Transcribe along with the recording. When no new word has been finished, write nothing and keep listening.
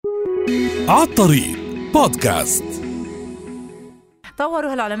عالطريق بودكاست.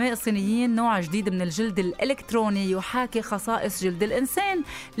 طوروا العلماء الصينيين نوع جديد من الجلد الإلكتروني يحاكي خصائص جلد الإنسان.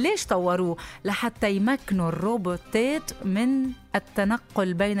 ليش طوروه؟ لحتى يمكنوا الروبوتات من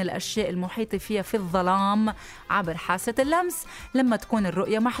التنقل بين الأشياء المحيطة فيها في الظلام عبر حاسة اللمس لما تكون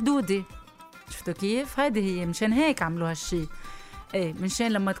الرؤية محدودة. شفتوا كيف؟ هذه هي مشان هيك عملوا هالشي.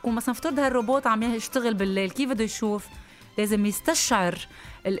 منشان لما تكون مثلا افترض هالروبوت عم يشتغل بالليل، كيف بده يشوف؟ لازم يستشعر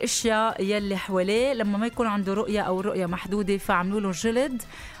الاشياء يلي حواليه لما ما يكون عنده رؤية او رؤية محدودة، فعملوا له جلد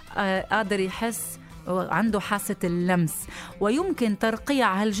قادر يحس، عنده حاسة اللمس، ويمكن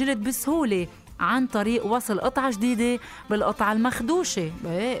ترقيع هالجلد بسهولة عن طريق وصل قطعة جديدة بالقطعة المخدوشة.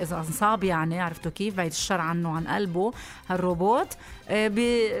 إذا انصاب يعني، عرفتوا كيف؟ بعيد الشر عنه عن قلبه هالروبوت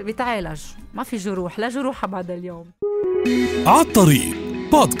بيتعالج، ما في جروح، لا جروح بعد اليوم. عالطريق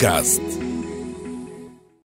بودكاست.